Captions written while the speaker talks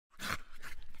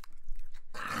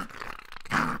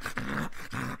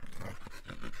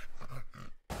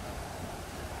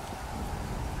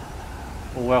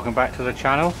Well, welcome back to the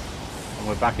channel, and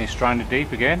we're back in Stranded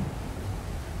Deep again.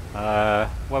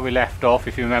 Where we left off,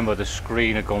 if you remember, the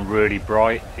screen had gone really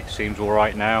bright. It seems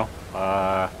alright now.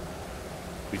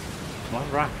 Is my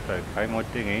raft okay? My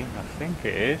dinghy? I think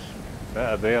it is.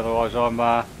 Better be, otherwise I'm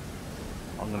going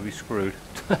to be screwed.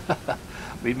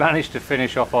 We managed to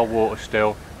finish off our water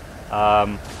still,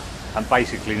 and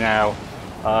basically now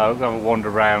we're going to wander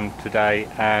around today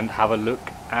and have a look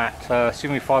at see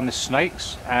if we find the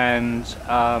snakes and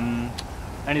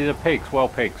any of the pigs,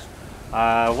 wild pigs.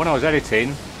 When I was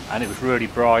editing and it was really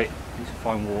bright, I need to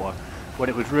find water. When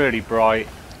it was really bright,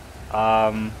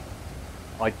 I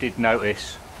did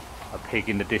notice a pig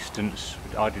in the distance.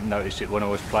 I didn't notice it when I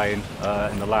was playing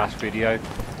in the last video.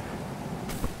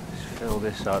 Let's fill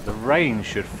this up. The rain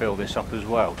should fill this up as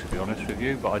well, to be honest with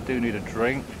you, but I do need a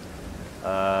drink.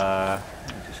 Let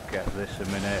me just get this a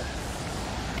minute.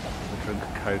 A drink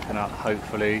of coconut,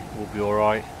 hopefully we'll be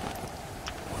alright.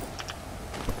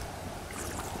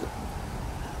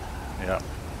 Yep.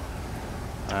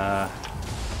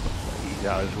 Eat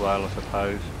that as well, I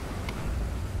suppose.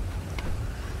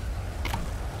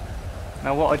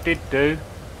 Now what I did do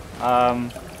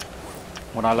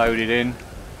when I loaded in,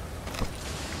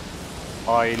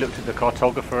 I looked at the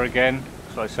cartographer again.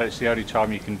 So I said it's the only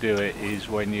time you can do it is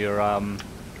when you're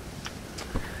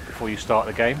before you start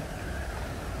the game.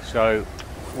 So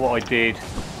what I did,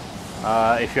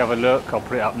 if you have a look, I'll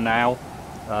put it up now.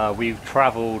 We've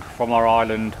travelled from our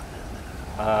island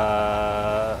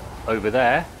over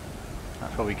there.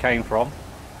 That's where we came from.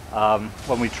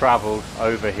 When we travelled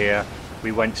over here,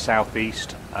 we went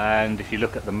southeast, and if you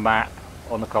look at the map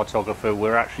on the cartographer,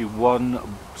 we're actually one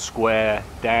square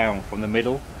down from the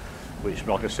middle, which,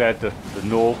 like I said, the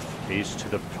north is to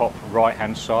the top right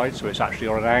hand side, so it's actually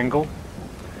on an angle.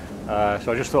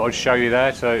 So I just thought I'd show you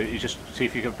there, so you just see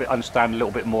if you can understand a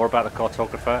little bit more about the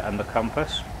cartographer and the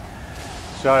compass.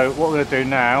 So what we're going to do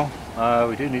now,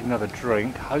 we do need another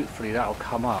drink. Hopefully that'll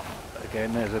come up.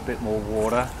 Again, there's a bit more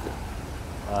water.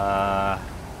 I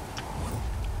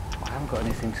haven't got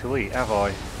anything to eat, have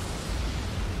I?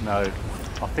 No.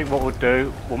 I think what we'll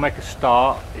do, we'll make a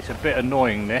start. It's a bit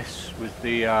annoying this with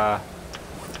the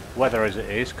weather as it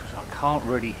is, because I can't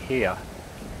really hear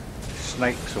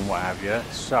snakes and what have you.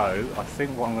 So I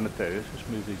think what I'm going to do is just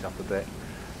move these up a bit,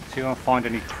 see if I can find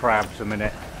any crabs a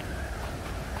minute,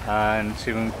 and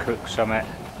see if we can cook some, and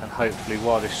hopefully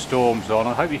while this storm's on,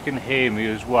 I hope you can hear me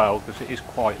as well, because it is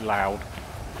quite loud.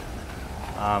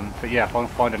 But yeah, if I can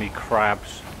find any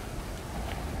crabs,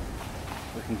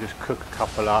 we can just cook a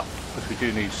couple up, because we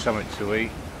do need something to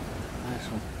eat. There's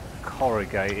some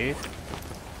corrugated.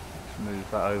 Let's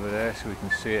move that over there so we can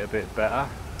see it a bit better.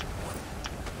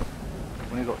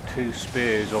 I've only got 2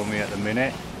 spears on me at the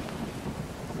minute.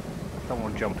 I don't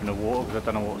want to jump in the water because I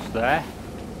don't know what's there.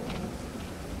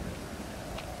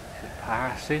 Is it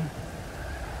passing?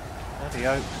 Bloody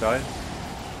hope so.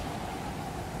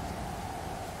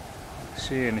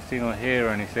 See anything or hear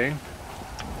anything.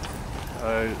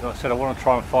 So, like I said, I want to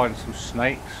try and find some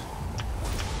snakes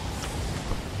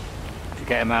to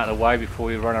get them out of the way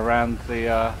before you run around the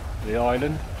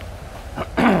island.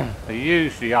 They're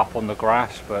usually up on the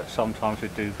grass, but sometimes they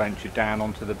do venture down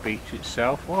onto the beach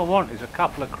itself. What I want is a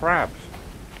couple of crabs.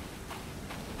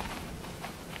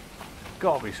 There's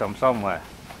got to be some somewhere.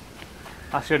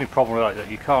 That's the only problem with that,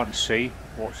 you can't see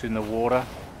what's in the water.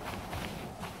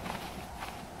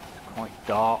 It's quite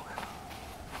dark.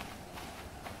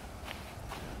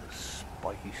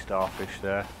 Spiky starfish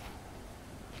there.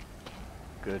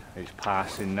 Good, it's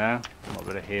passing now. I might be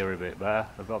able to hear a bit better.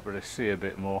 I've got to be able to see a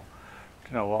bit more.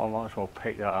 You know what, I might as well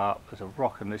pick that up. There's a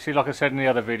rock in there. See, like I said in the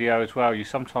other video as well, you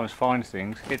sometimes find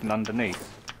things hidden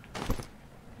underneath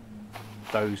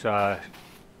those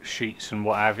sheets and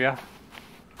what have you.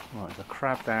 Right, there's a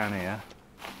crab down here.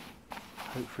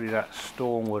 Hopefully that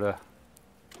storm would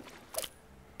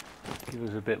give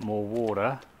us a bit more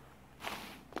water.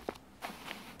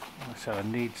 Like I said, I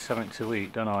need something to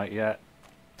eat, don't I? Yeah,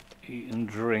 eat and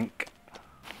drink.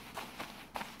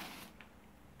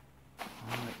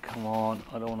 Right, come on,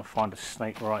 I don't want to find a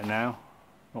snake right now.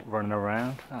 Not running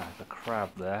around. Ah, there's a crab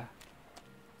there.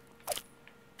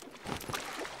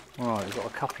 Right, we've got a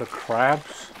couple of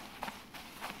crabs.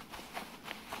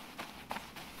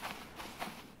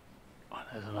 Oh,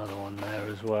 there's another one there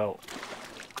as well.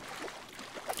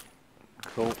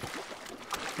 Cool.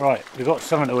 Right, we've got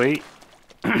something to eat.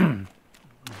 There's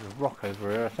a rock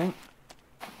over here, I think.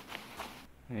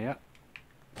 Yeah.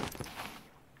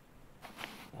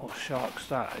 What shark's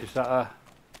that? Is that a...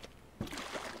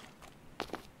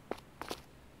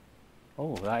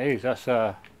 Oh, that is. That's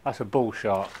a bull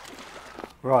shark.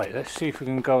 Right, let's see if we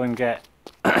can go and get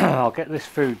I'll get this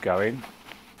food going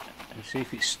and see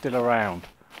if it's still around,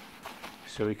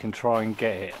 so we can try and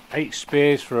get it. 8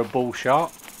 spears for a bull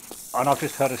shark, and I've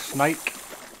just heard a snake.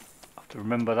 I have to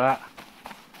remember that.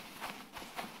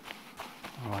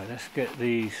 Alright, let's get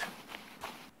these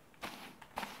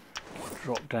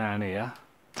drop down here.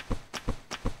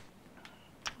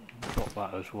 Drop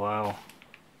that as well.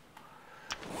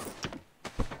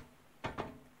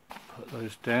 Put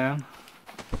those down.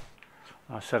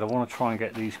 I said I want to try and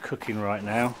get these cooking right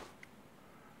now.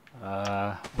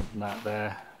 That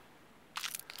there.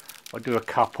 I'll do a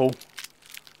couple.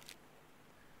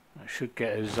 That should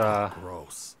get us.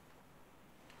 Gross.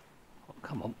 Oh,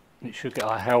 come on. It should get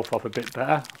our health up a bit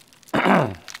better.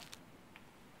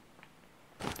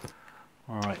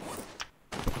 Alright.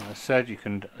 Like I said, you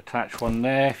can attach one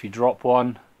there. If you drop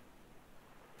one,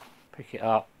 pick it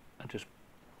up and just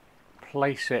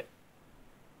place it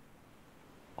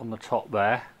on the top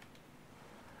there.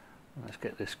 Let's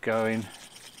get this going.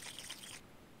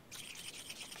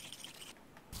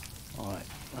 Alright,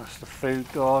 that's the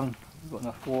food gone. We've got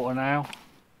enough water now.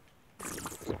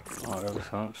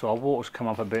 Right, so our water's come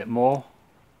up a bit more.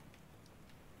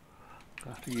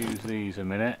 I'll have to use these a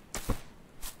minute. Oh,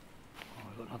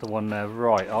 I've got another one there.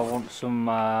 Right, I want some,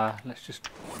 let's just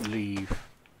leave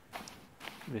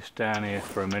this down here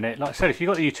for a minute. Like I said, if you've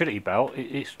got the utility belt,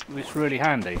 it's really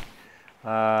handy.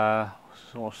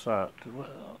 What's that?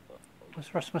 Where's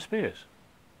the rest of my spears?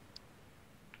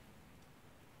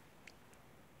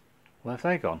 Where have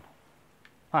they gone?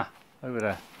 Ah, over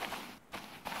there.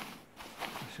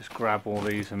 Let's just grab all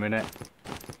these a minute.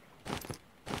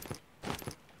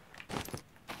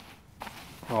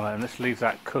 Right, and let's leave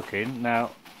that cooking.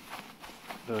 Now,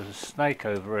 there's a snake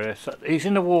over here. So he's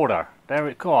in the water. There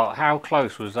it got. How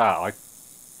close was that? I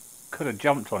could have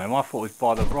jumped on him. I thought it was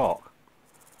by the rock.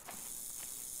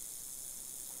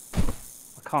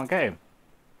 I can't get him.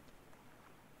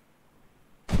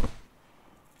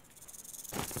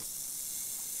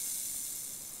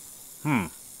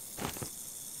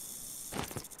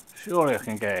 Surely I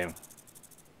can get him.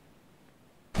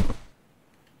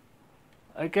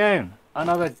 Again,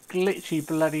 another glitchy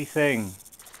bloody thing.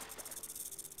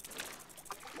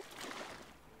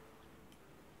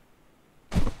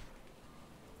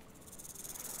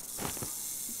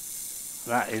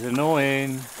 That is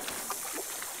annoying.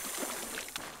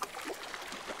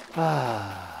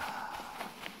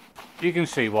 You can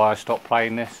see why I stopped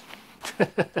playing this.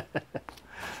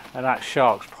 And that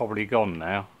shark's probably gone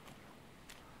now.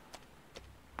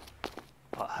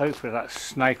 But hopefully that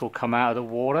snake will come out of the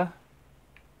water.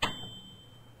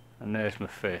 And there's my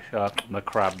fish, my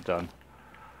crab done.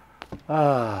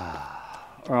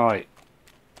 Right.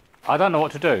 I don't know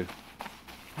what to do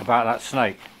about that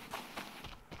snake.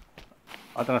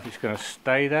 I don't know if it's going to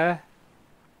stay there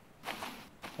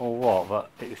or what, but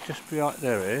it's just behind.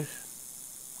 There it is.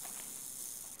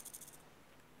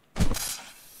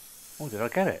 Oh, did I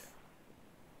get it?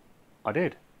 I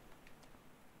did.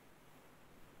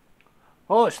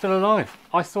 Oh, it's still alive.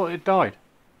 I thought it died.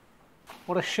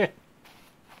 What a shit.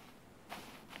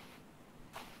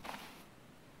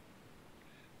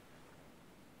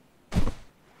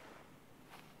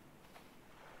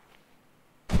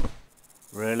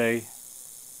 Really?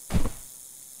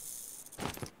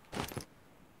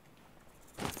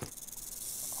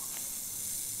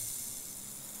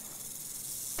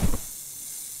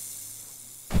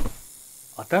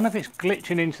 I don't know if it's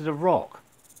glitching into the rock.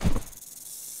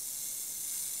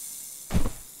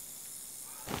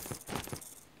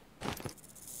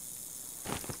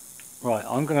 Right,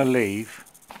 I'm going to leave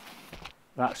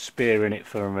that spear in it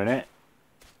for a minute.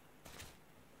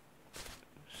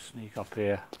 Sneak up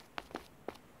here.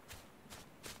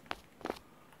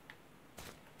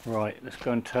 Right, let's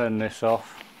go and turn this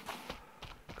off,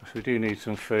 because we do need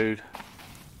some food.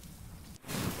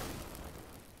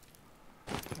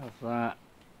 Have that,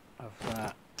 have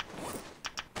that.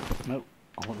 Nope,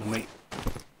 I want the meat.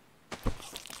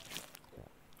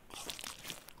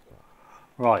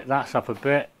 Right, that's up a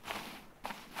bit.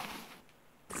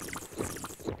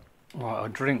 Right, our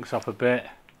drink's up a bit.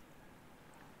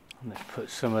 And let's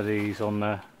put some of these on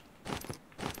there,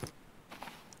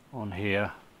 on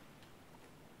here.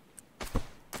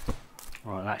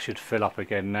 Right, that should fill up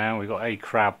again now. We've got a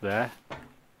crab there.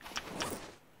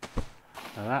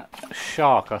 Now that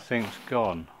shark I think's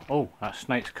gone. Oh, that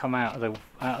snake's come out of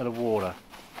the water.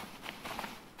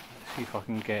 Let's see if I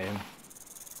can get him.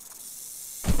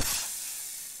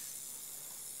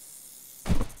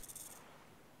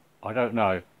 I don't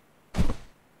know.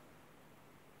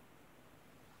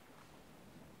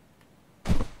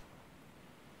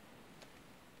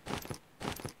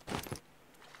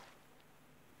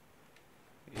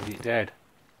 dead.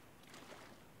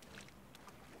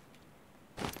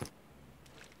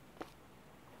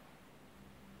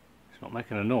 It's not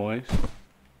making a noise.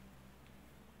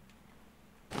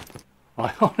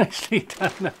 I honestly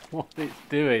don't know what it's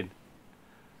doing.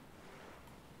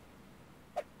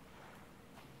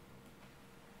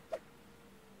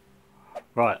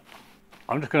 Right,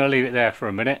 I'm just going to leave it there for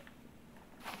a minute.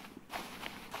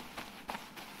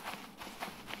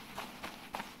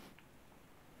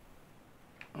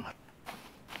 I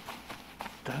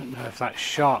don't know if that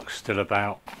shark's still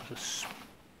about. There's a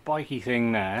spiky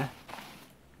thing there.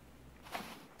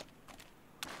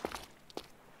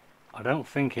 I don't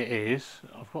think it is.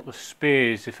 I've got the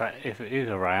spears if it is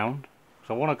around.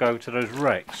 So I want to go to those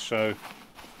wrecks, so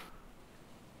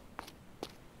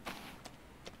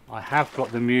I have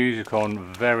got the music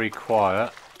on very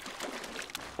quiet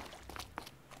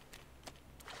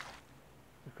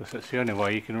because that's the only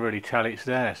way you can really tell it's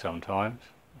there sometimes.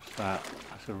 What's that?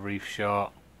 That's a reef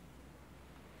shark.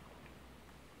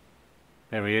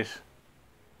 There he is.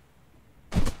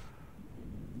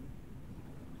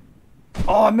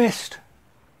 Oh, I missed!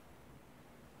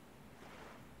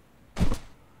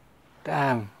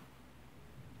 Damn.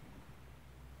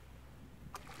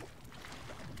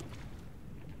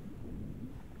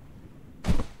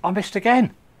 I missed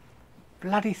again.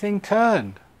 Bloody thing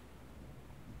turned.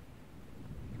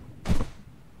 I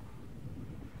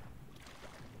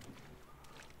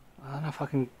don't know if I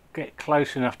can get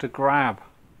close enough to grab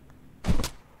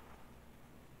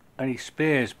any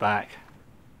spears back.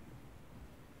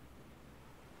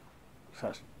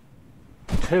 So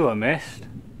that's 2 I missed.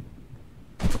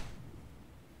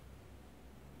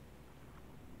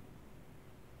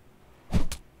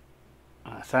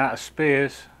 That's out of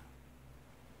spears.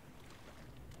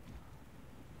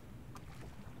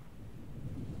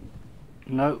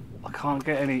 No, I can't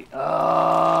get any.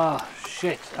 Ah,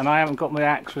 shit! And I haven't got my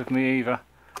axe with me either.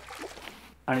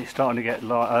 And it's starting to get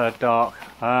dark.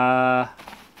 I'm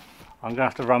gonna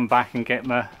have to run back and get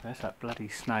my. There's that bloody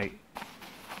snake.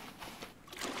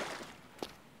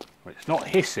 Well, it's not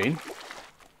hissing,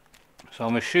 so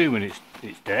I'm assuming it's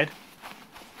dead.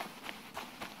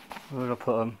 Where did I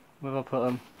put them? Where did I put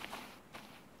them?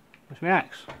 Where's my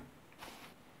axe?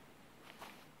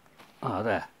 Ah,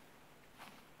 there.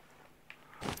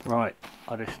 Right,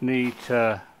 I just need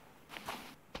to...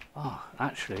 Oh,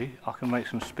 actually, I can make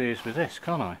some spears with this,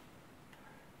 can't I?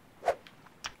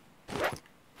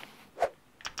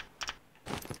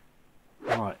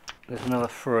 Right, there's another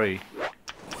 3.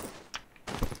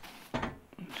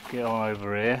 Let's get on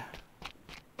over here.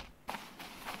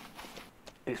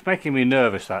 It's making me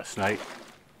nervous, that snake.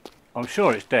 I'm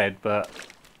sure it's dead, but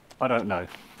I don't know.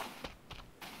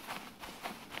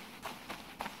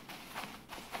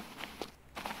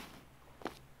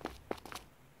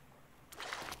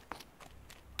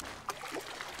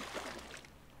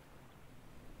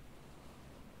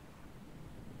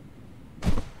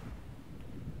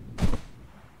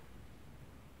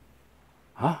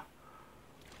 Huh?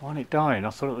 Why isn't it dying? I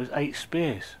thought it was 8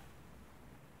 spears.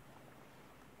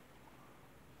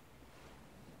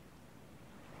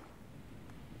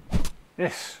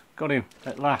 Yes, got him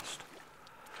at last.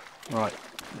 Right,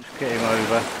 let's get him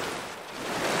over.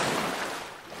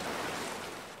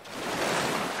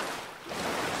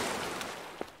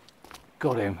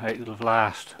 Got him at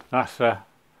last. That's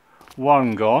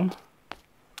 1 gone.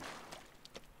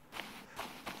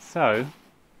 So,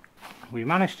 we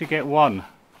managed to get 1.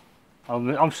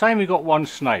 I'm saying we got 1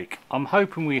 snake. I'm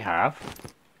hoping we have.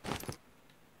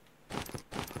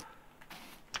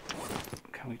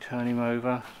 Can we turn him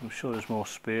over? I'm sure there's more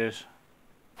spears.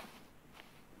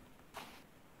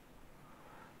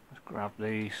 Let's grab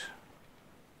these.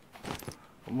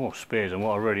 Got more spears than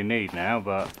what I really need now,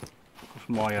 but it's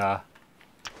my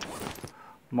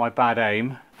bad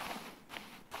aim.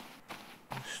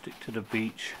 Let's stick to the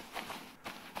beach.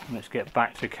 And let's get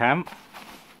back to camp.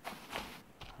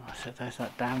 I said there's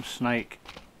that damn snake.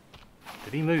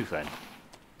 Did he move then?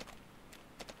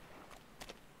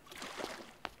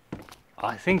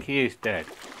 I think he is dead.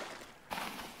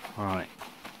 Right.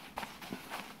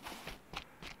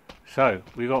 So,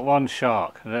 we got 1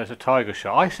 shark, and there's a tiger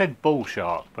shark. I said bull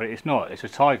shark, but it's not, it's a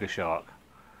tiger shark.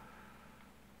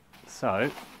 So,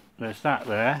 there's that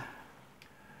there.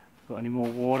 Got any more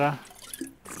water?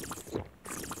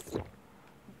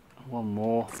 1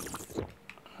 more.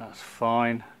 That's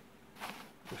fine.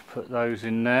 Just put those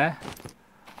in there.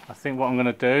 I think what I'm going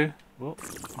to do... Whoop,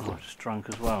 oh, I've just drunk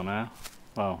as well now.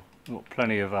 Well, I've got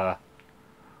plenty of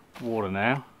water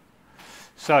now.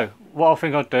 So, what I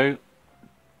think I'll do...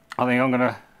 I think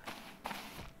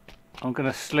I'm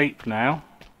gonna sleep now.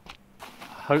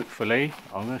 hopefully,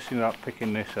 I'm going to see about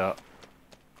picking this up.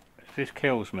 If this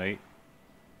kills me,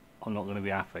 I'm not going to be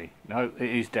happy. No, it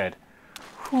is dead.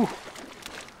 Whew.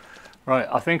 Right,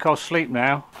 I think I'll sleep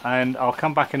now, and I'll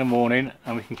come back in the morning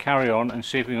and we can carry on and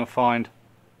see if we can find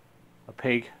a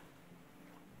pig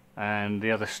and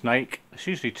the other snake. It's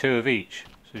usually 2 of each,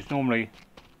 so it's normally...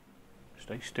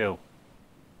 Stay still.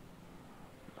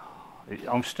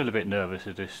 I'm still a bit nervous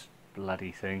of this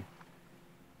bloody thing.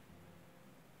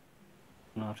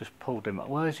 No, I've just pulled him up.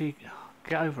 Where is he?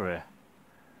 Get over here.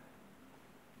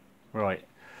 Right.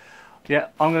 Yeah,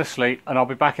 I'm going to sleep and I'll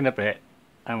be back in a bit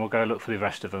and we'll go look for the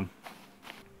rest of them.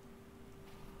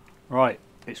 Right,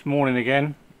 it's morning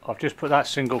again. I've just put that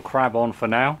single crab on for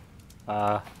now.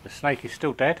 The snake is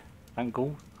still dead, thank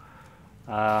God.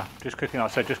 Just cooking,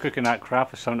 like I said, just cooking that crab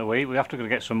for something to eat. We have to go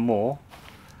get some more.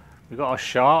 We've got a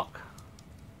shark.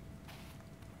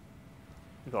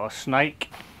 We've got a snake.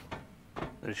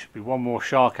 There should be one more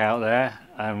shark out there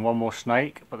and one more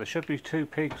snake, but there should be 2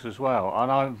 pigs as well.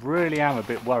 And I really am a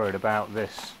bit worried about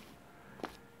this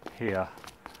here,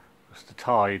 because the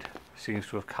tide seems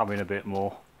to have come in a bit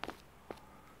more.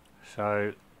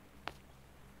 So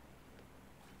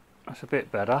that's a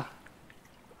bit better.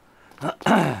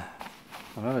 I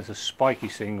know there's a spiky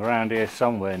thing around here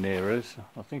somewhere near us.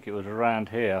 I think it was around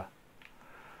here.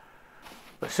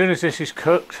 But as soon as this is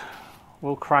cooked,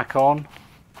 we'll crack on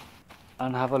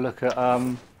and have a look at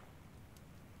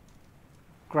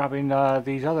grabbing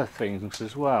these other things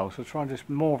as well. So try and just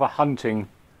more of a hunting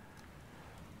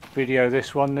video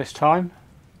this time.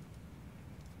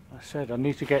 I said I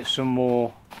need to get some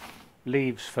more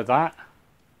leaves for that.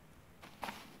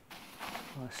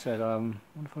 I said I wonder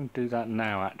if I can do that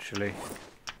now actually.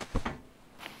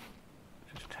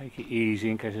 Just take it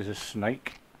easy in case there's a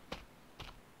snake.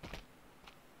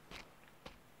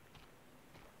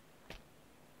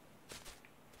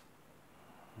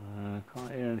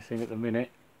 Can't hear anything at the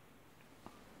minute.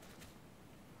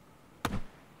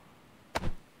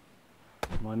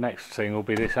 My next thing will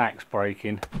be this axe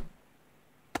breaking.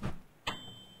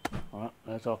 Alright,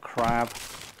 there's our crab.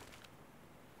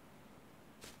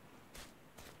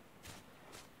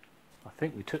 I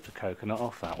think we took the coconut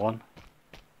off that one.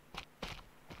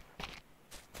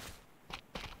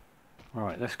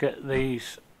 Right, let's get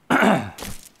these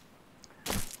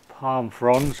palm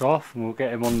fronds off and we'll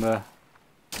get him on the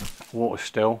water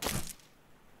still.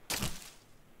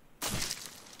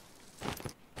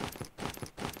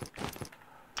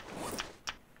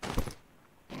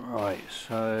 Right,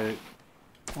 so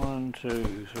 1,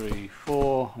 2, 3,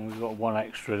 4, and we've got 1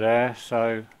 extra there,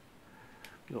 so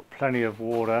we've got plenty of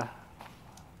water.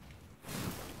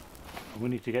 We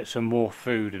need to get some more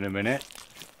food in a minute.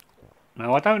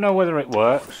 Now I don't know whether it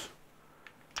works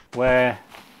where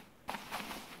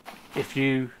if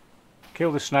you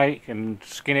kill the snake and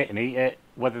skin it and eat it,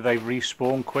 whether they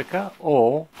respawn quicker,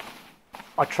 or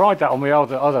I tried that on my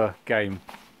other game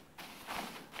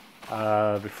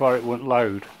before it wouldn't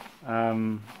load,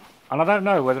 and I don't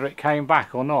know whether it came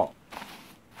back or not,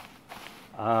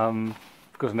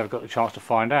 because I never got the chance to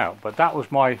find out. But that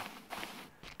was my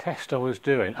test I was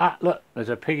doing. Ah, look, there's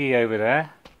a piggy over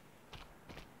there.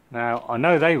 Now I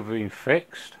know they've been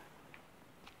fixed,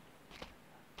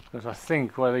 because I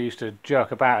think where they used to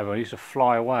jerk about everyone, used to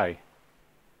fly away.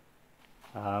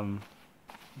 We've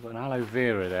got an aloe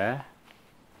vera there.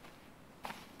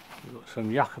 We've got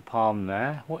some yucca palm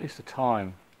there. What is the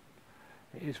time?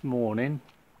 It is morning.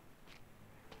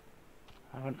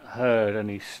 I haven't heard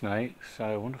any snakes, so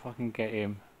I wonder if I can get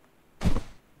him.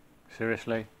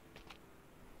 Seriously?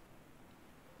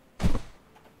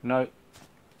 No.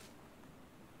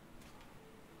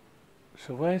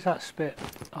 So where's that spit?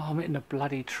 Oh, I'm hitting a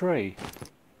bloody tree.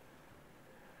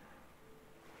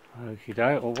 Okie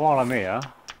doke. Well, while I'm here,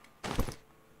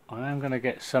 I am going to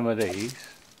get some of these.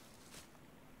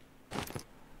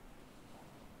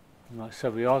 And like I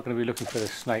said, we are going to be looking for the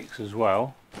snakes as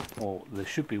well. Or there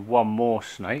should be 1 more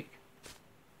snake.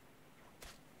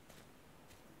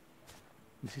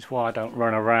 This is why I don't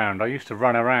run around. I used to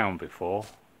run around before,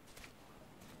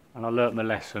 and I learnt my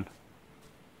lesson.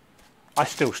 I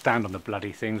still stand on the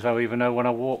bloody things though, even though when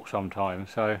I walk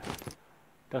sometimes, so it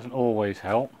doesn't always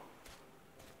help.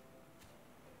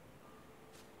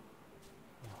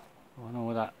 I know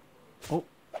where that... Oh,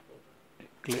 it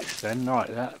glitched then.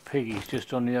 Right, that piggy's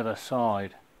just on the other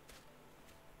side.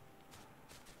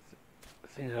 The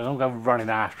thing is, I don't go running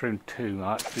after him too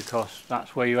much, because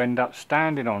that's where you end up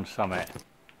standing on something. Is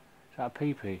that a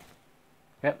pee-pee?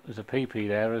 Yep, there's a pee-pee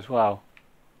there as well.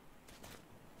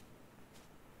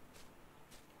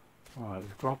 Right,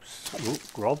 we've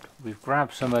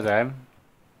grabbed some of them.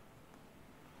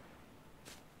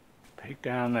 pig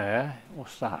down there.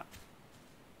 What's that?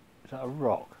 Is that a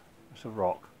rock? It's a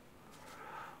rock.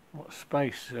 What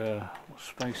space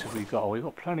have we got? Oh, we've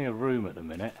got plenty of room at the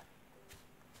minute.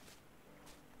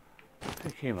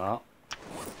 Pick him up.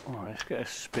 Alright, let's get a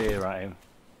spear at him.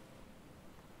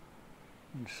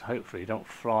 And just hopefully he don't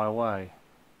fly away.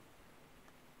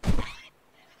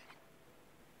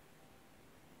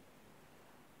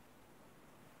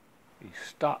 He's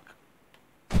stuck.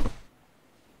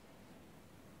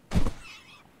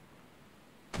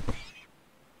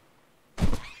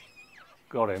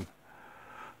 Got him.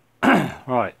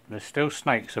 Right, there's still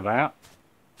snakes about,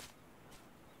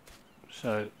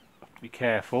 so be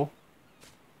careful.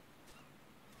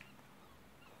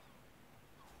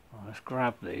 Right, let's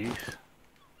grab these.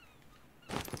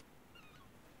 I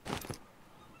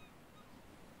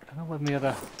don't know where my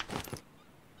other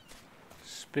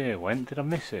spear went. Did I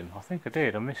miss him? I think I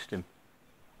did. I missed him.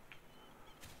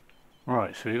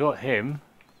 Right, so we got him.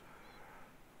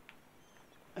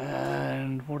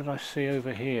 And what did I see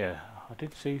over here? I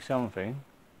did see something.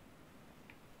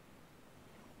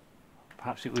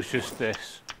 Perhaps it was just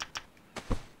this.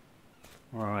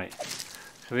 Right.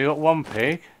 So we got one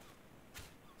pig.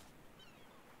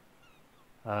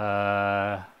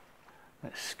 Let's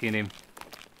skin him.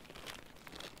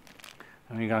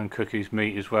 And we go and cook his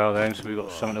meat as well then, so we've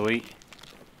got something to eat.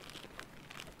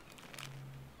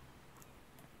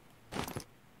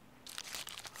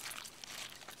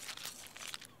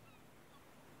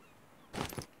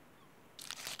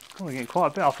 Oh, we get quite a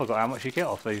bit. I forgot how much you get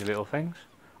off these little things.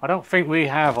 I don't think we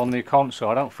have on the console.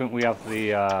 I don't think we have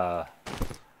the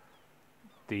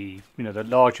you know, the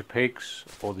larger pigs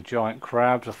or the giant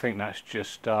crabs. I think that's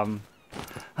just I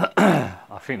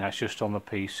think that's just on the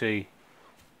PC.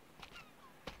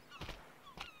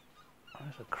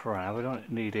 There's a crab. I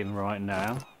don't need him right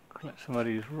now. Collect some of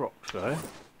these rocks though.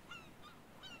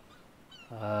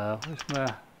 Where's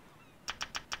my...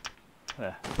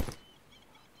 There.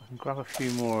 I can grab a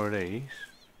few more of these.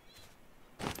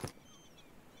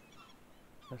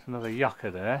 There's another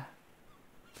yucca there.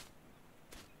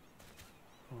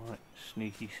 Alright,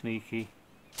 sneaky, sneaky.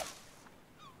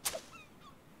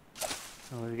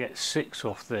 So we get 6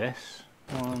 off this.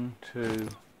 1, 2.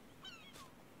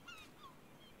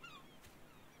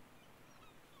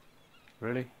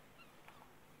 Really?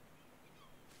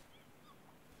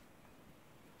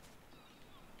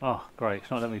 Oh, great,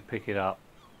 it's not letting me pick it up.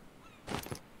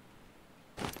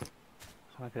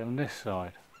 Can I get on this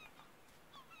side?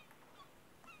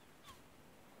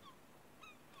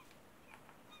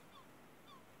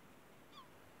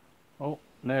 Oh,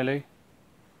 nearly.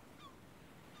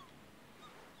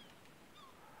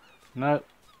 No.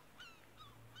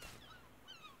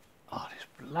 Oh, this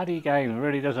bloody game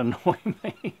really does annoy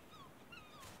me.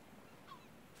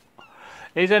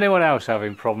 Is anyone else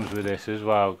having problems with this as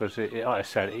well? Because, like I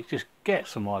said, it just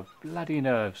gets on my bloody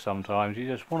nerves sometimes. You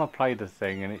just want to play the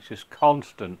thing and it's just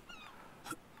constant.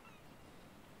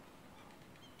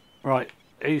 Right,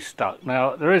 he's stuck.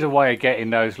 Now, there is a way of getting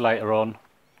those later on,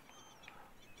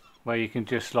 where you can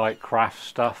just like craft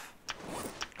stuff.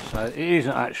 So it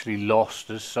isn't actually lost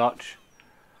as such.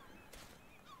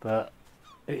 But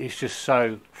it is just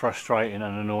so frustrating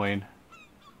and annoying.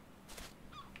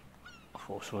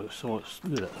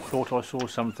 Thought I saw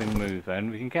something move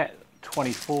then. We can get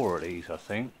 24 of these, I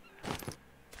think.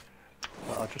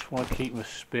 But I just want to keep my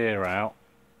spear out,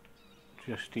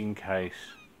 just in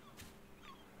case.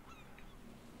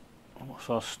 What's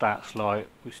our stats like?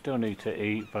 We still need to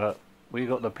eat, but we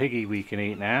got the piggy we can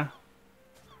eat now.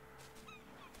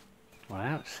 Well, I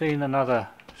haven't seen another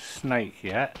snake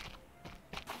yet.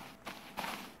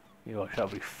 You watch, that'll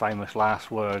be famous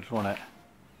last words, won't it?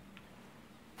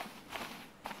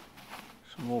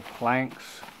 Some more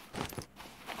planks.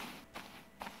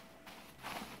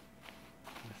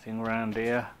 Anything around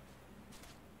here?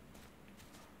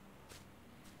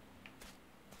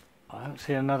 I haven't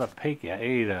seen another pig yet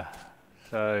either.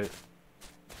 So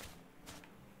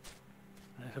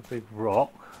there's a big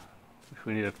rock which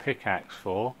we need a pickaxe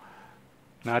for.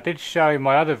 Now I did show in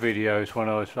my other videos when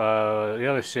I was the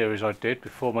other series I did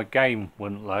before my game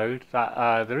wouldn't load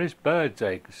that there is birds'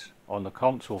 eggs on the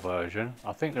console version.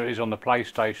 I think there is on the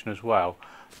PlayStation as well.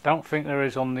 Don't think there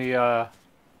is on the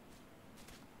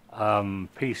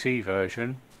PC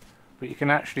version, but you can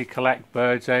actually collect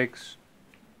birds' eggs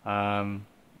and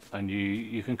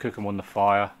you can cook them on the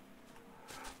fire.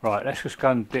 Right, let's just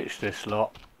go and ditch this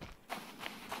lot.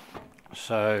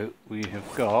 So we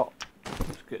have got,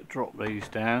 let's drop these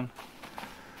down.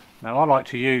 Now I like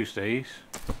to use these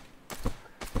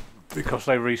because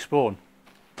they respawn.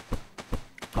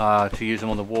 To use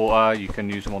them on the water, you can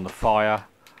use them on the fire.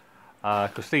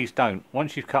 because these don't.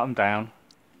 Once you've cut them down,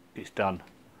 it's done.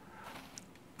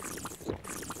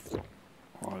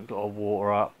 Right, we've got our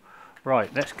water up.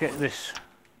 Right, let's get this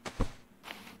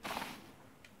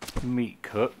meat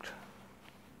cooked.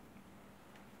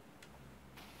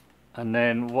 And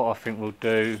then what I think we'll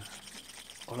do,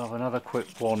 we'll have another quick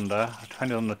wander,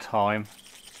 depending on the time.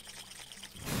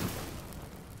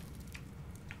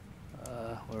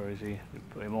 Where is he? Didn't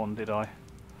put him on, did I?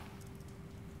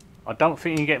 I don't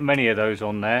think you can get many of those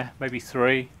on there. Maybe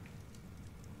 3.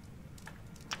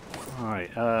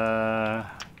 Alright,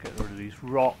 get rid of these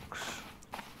rocks.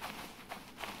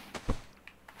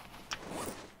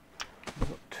 We've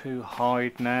got 2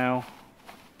 hide now.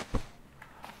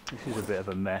 This is a bit of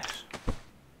a mess.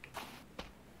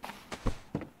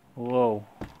 Whoa.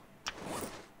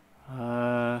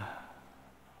 I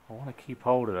want to keep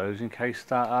hold of those in case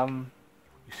that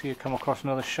you see it come across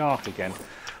another shark again.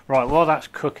 Right, while that's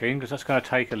cooking, because that's going to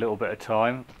take a little bit of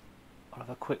time, I'll have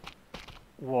a quick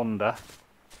wander.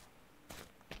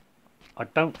 I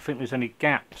don't think there's any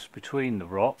gaps between the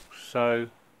rocks, so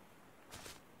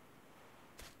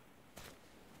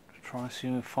let's try and see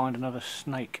if we can find another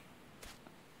snake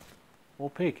or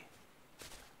pig,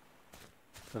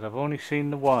 because I've only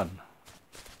seen the one.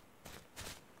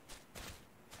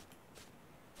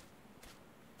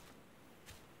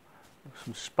 There's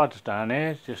some spuds down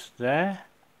here, just there.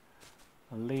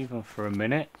 I'll leave them for a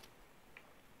minute.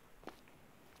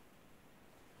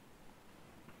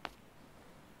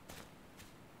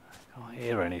 Can't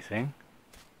hear anything.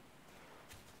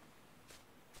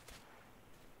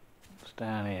 What's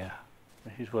down here?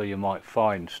 This is where you might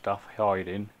find stuff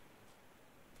hiding.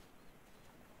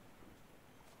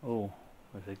 Oh,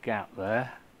 there's a gap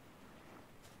there.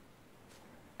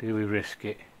 Do we risk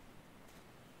it?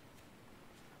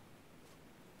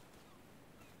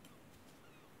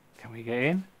 Can we get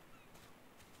in?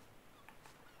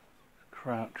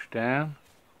 Crouch down.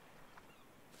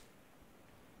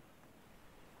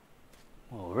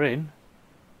 Well, we're in.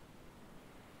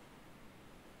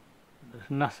 There's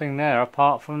nothing there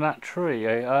apart from that tree.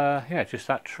 Yeah, just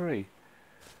that tree.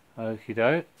 Okie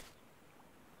doke.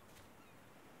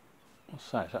 What's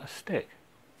that? Is that a stick?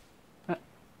 Ah,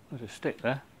 there's a stick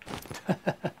there.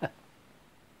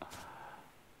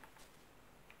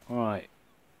 Right.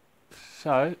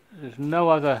 So, there's no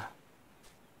other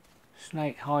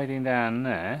snake hiding down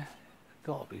there. It's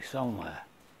got to be somewhere.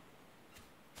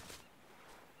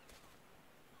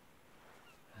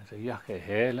 There's a yucca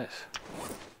here. Let's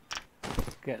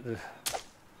get the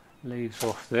leaves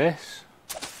off this.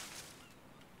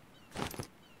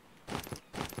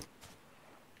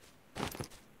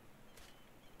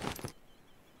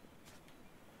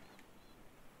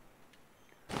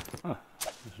 Oh,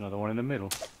 there's another one in the middle.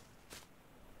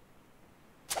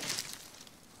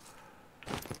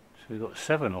 So we got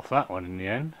 7 off that one in the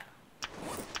end.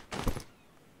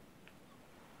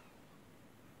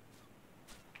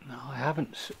 No, I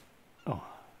haven't. Oh,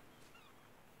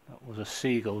 that was a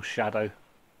seagull shadow.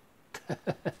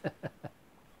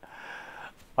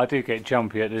 I do get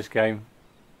jumpy at this game.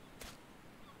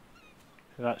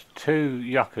 So that's 2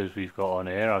 yuccas we've got on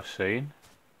here, I've seen.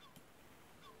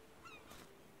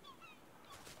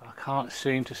 I can't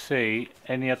seem to see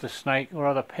any other snake or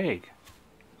other pig.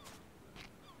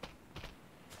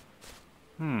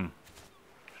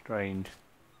 Strange.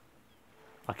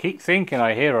 I keep thinking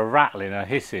I hear a rattling, a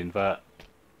hissing, but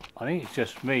I think it's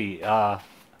just me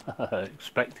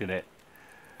expecting it.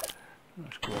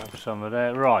 Let's grab some of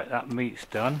there. Right, that meat's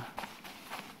done.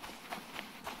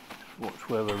 Watch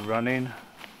where we're running.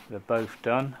 They're both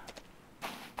done.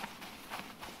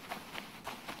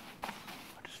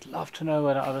 I'd just love to know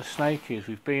where that other snake is.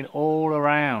 We've been all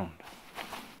around.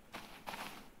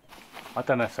 I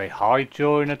don't know if they hide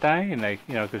during the day, and they,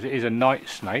 you know, because it is a night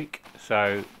snake.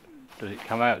 So, does it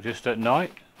come out just at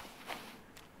night?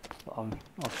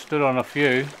 I've stood on a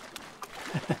few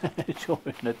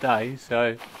during the day,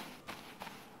 so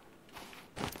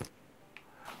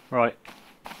right.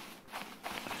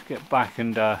 Let's get back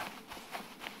and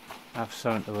have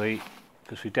something to eat,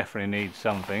 because we definitely need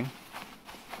something.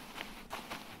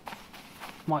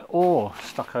 My oar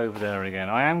stuck over there again.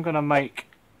 I am going to make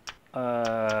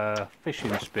a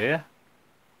fishing spear.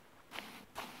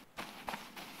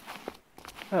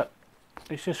 Look,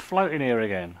 it's just floating here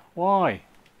again. Why?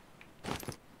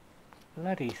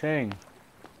 Bloody thing.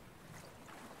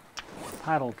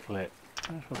 Paddle clip.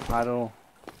 There's my paddle.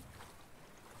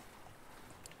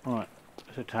 Right,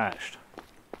 it's attached.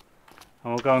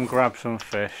 And we'll go and grab some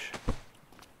fish.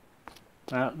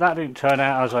 Now, that didn't turn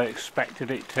out as I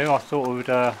expected it to. I thought we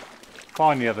would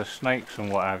find the other snakes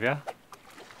and what have you.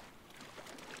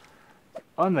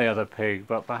 and the other pig,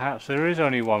 but perhaps there is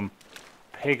only one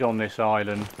pig on this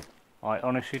island. I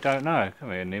honestly don't know.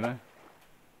 Come here, Nemo.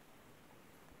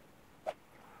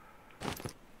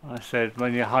 I said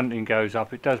when your hunting goes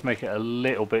up, it does make it a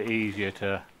little bit easier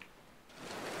to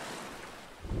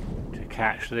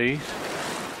catch these.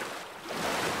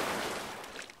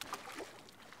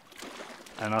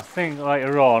 And I think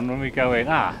later on when we go in,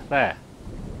 there.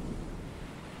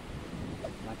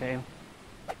 Can I get him?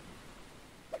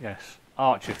 Yes,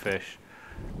 archer fish.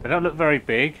 They don't look very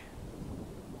big,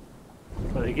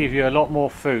 but they give you a lot more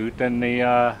food than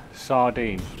the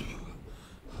sardines.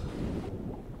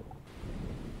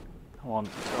 Come on,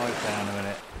 dive down a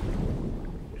minute.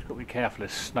 Just got to be careful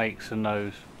of snakes and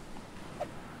those.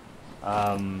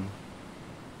 I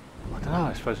don't know,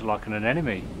 I suppose they're like an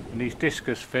enemy. And these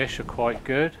discus fish are quite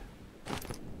good.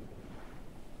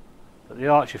 But the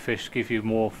archer fish give you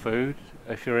more food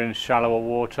if you're in shallower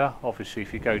water. Obviously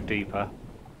if you go deeper,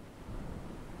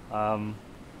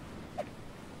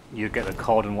 you get the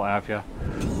cod and what have you.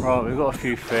 Right, we've got a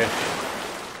few fish.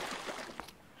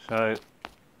 So,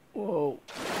 whoa.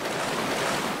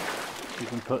 You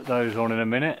can put those on in a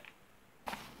minute.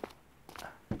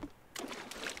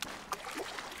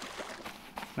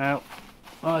 Now,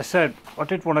 like I said, I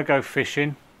did want to go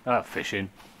fishing. I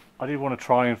did want to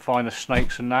try and find the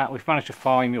snakes and that. We've managed to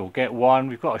find, or get one.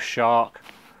 We've got a shark.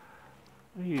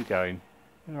 Where are you going?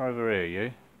 You're over here,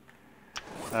 you.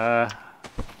 Got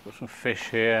some fish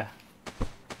here.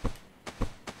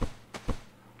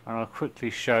 And I'll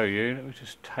quickly show you. Let me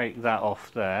just take that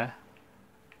off there.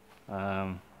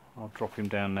 I'll drop him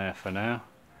down there for now.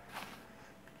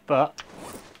 But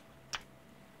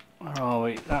where are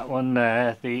we? That one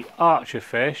there, the archer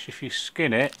fish, if you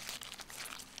skin it,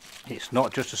 it's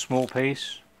not just a small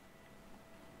piece.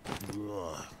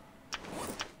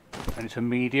 And it's a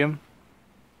medium.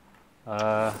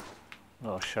 I'll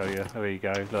show you. There you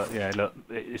go. Look, yeah, look,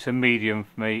 it's a medium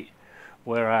meat.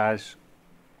 Whereas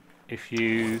if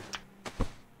you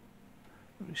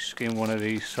skin one of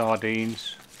these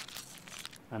sardines,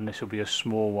 and this will be a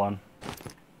small one.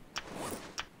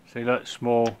 See, look,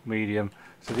 small, medium.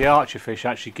 So the archer fish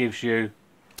actually gives you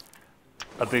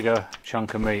a bigger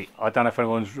chunk of meat. I don't know if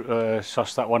anyone's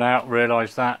sussed that one out,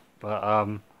 realised that, but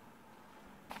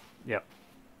yep,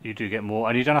 you do get more,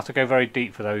 and you don't have to go very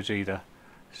deep for those either.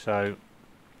 So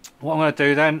what I'm going to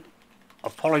do then,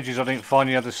 apologies I didn't find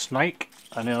the other snake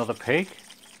and the other pig.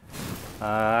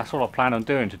 That's all I plan on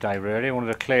doing today really. I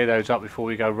wanted to clear those up before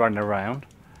we go running around.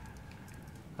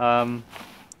 But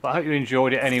I hope you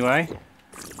enjoyed it anyway.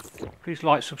 Please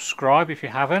like, subscribe if you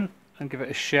haven't, and give it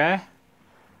a share.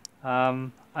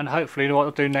 And hopefully what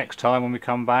we'll do next time when we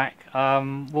come back,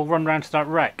 we'll run round to that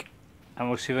wreck and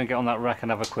we'll see if we can get on that wreck and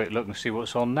have a quick look and see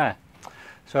what's on there.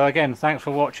 So again, thanks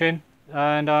for watching,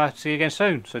 and see you again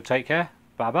soon. So take care.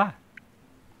 Bye bye.